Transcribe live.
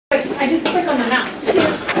I just click on the mouse.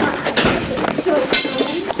 So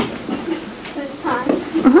it's time.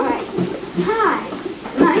 Alright. Hi,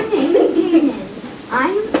 my name is Cainan. I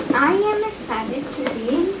am excited to be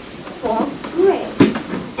in 4th grade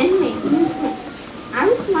and make new friends. I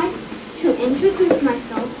would like to introduce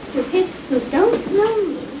myself to kids who don't know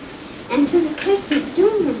me, and to the kids who do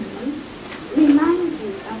know me, remind you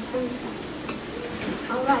of something.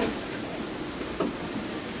 Alright.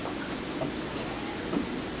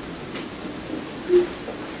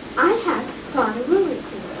 I have Prader-Willi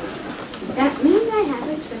syndrome. That means I have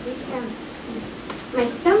a tricky stomach. My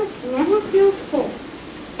stomach never feels full.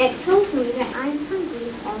 It tells me that I'm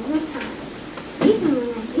hungry all the time, even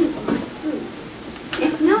when I eat lots of food.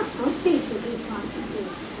 It's not healthy to eat lots of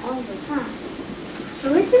food all the time.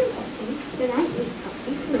 So it's important that I eat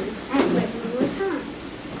healthy food at regular times.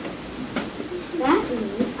 That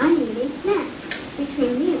means I need a snack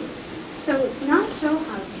between meals, so it's not so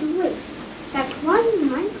hard to wait. That's why you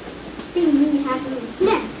might see me having a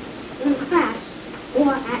snack in class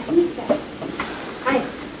or at recess.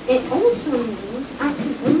 It also means I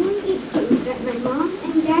can only eat food that my mom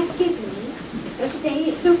and dad give me or say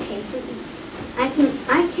it's okay to eat. I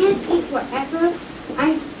can't eat whatever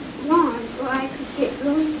I want or I could get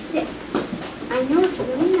really sick. I know it's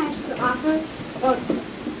really nice to offer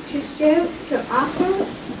to share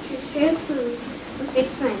food with a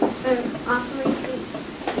friend or offer a treat.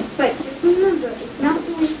 But just remember, it's not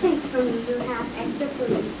really safe for me to have extra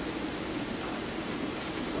food.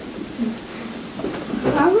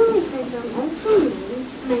 Prader-Willi syndrome also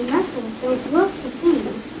means my muscles don't work the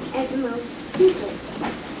same as most people.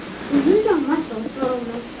 We use our muscles for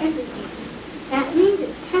almost everything. That means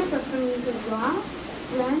it's tougher for me to walk,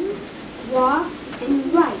 run, walk,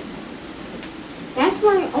 and write. That's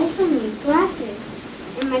why I also need glasses,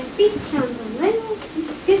 and my speech sounds a little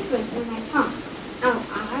different when I talk. Our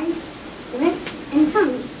eyes, lips, and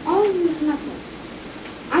tongues all use muscles.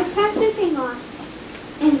 I practice a lot,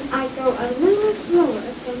 and I go a little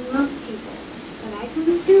slower than most people, but I can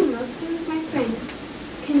do most things my friends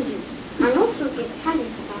can do. I also get tired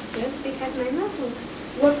faster because my muscles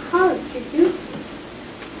work hard to do things.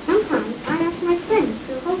 Sometimes I ask my friends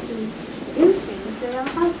to help me do things that are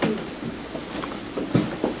hard for me.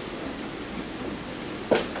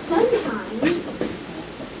 Sometimes,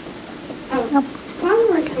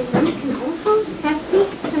 Prader-Willi syndrome can also have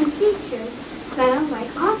some features that are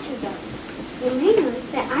like autism. You may notice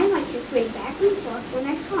that I like to sway back and forth when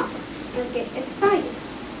I talk or get excited.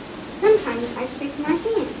 Sometimes I shake my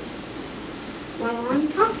hands while I'm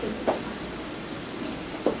talking.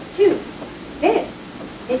 2. This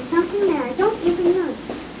is something that I don't even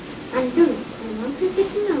notice I'm doing, and once you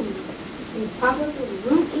get to know me, you probably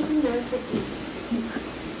won't even notice it either.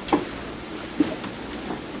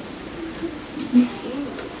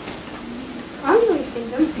 Prader-Willi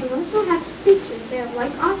syndrome can also have features that are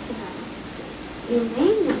like autism. You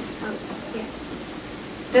may know,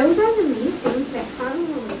 those are the main things that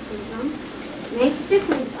Prader-Willi syndrome makes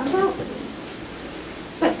different about me.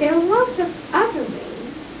 But there are lots of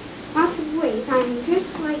ways I am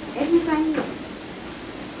just like everybody else.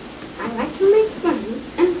 I like to make friends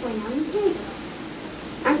and play on the playground.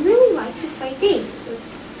 I really like to play games with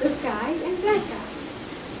good guys and bad guys.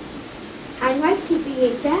 I like to be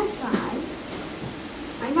a bad guy.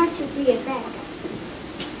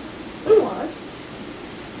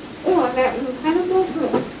 Or that incredible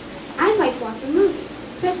book. I like watching movies,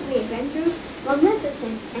 especially Avengers,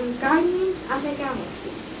 Maleficent, and Guardians of the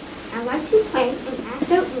Galaxy. I like to play and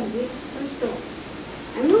act out movies and stories.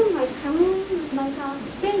 I really like coloring with my dog,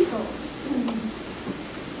 Bagel.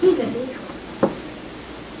 He's a big one.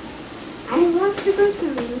 I love to go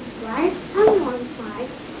swimming, ride on water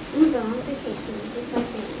slides, and go on vacations with my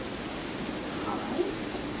family. Alright.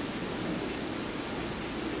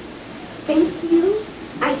 Thank you.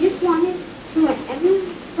 I just wanted to let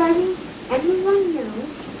everyone know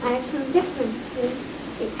I have some differences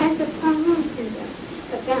because of Prader-Willi syndrome,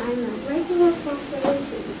 but that I'm a regular 4th grader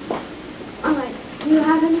too. Alright, do you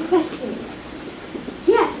have any questions?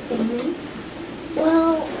 Yes, Damon.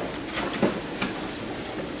 Well,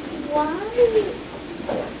 why?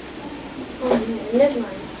 Oh, never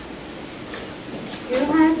mind. Do you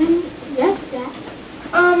have any? Yes, Jack.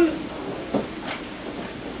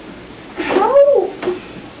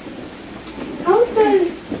 How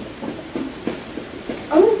does?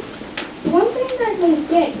 One thing I don't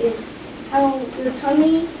get is how your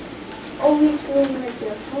tummy always feels like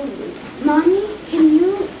you're hungry. Mommy, can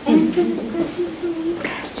you answer this question for me?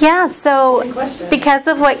 Yeah, so because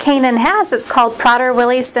of what Cainan has, it's called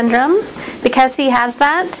Prader-Willi syndrome. Because he has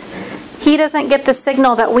that, He doesn't get the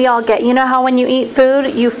signal that we all get. You know how when you eat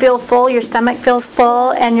food, you feel full, your stomach feels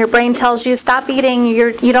full, and your brain tells you, stop eating,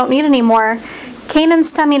 you don't need any more.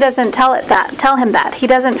 Cainan's tummy doesn't tell him that. He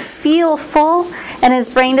doesn't feel full, and his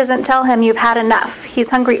brain doesn't tell him you've had enough.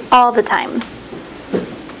 He's hungry all the time.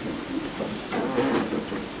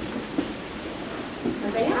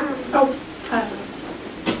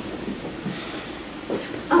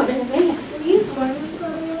 Were you born with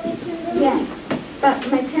Cainan syndrome? Yes,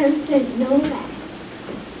 but my parents didn't know that.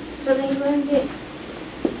 So they learned it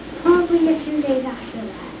probably a few days after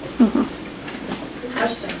that. Good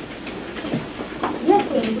question. Yes,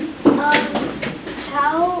 baby.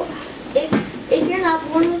 How, if you're not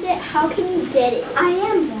born with it, how can you get it? I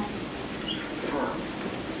am born.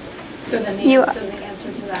 So then the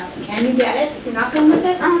answer to that, can you get it if you're not born with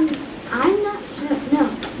it? I'm not sure. No.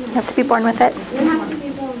 You have to be born with it. You have to be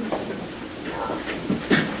born with it.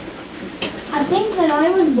 I think that I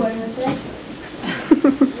was born with it.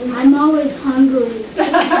 I'm always hungry.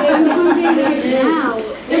 I'm hungry right now.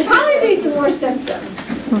 There'd probably be some more symptoms.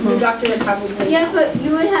 Your doctor would probably. Yeah, but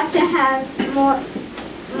you would have to have more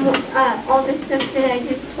all the stuff that I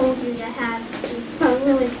just told you to have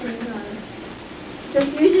Cainan syndrome. So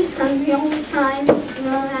if you're just hungry all the time, you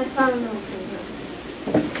don't have Cainan syndrome.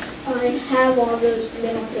 I have all those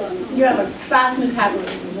symptoms. You have a fast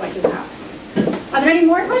metabolism is what you have. Are there any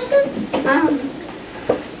more questions?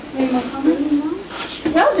 Any more comments?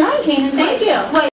 Well done, Cainan. Thank you.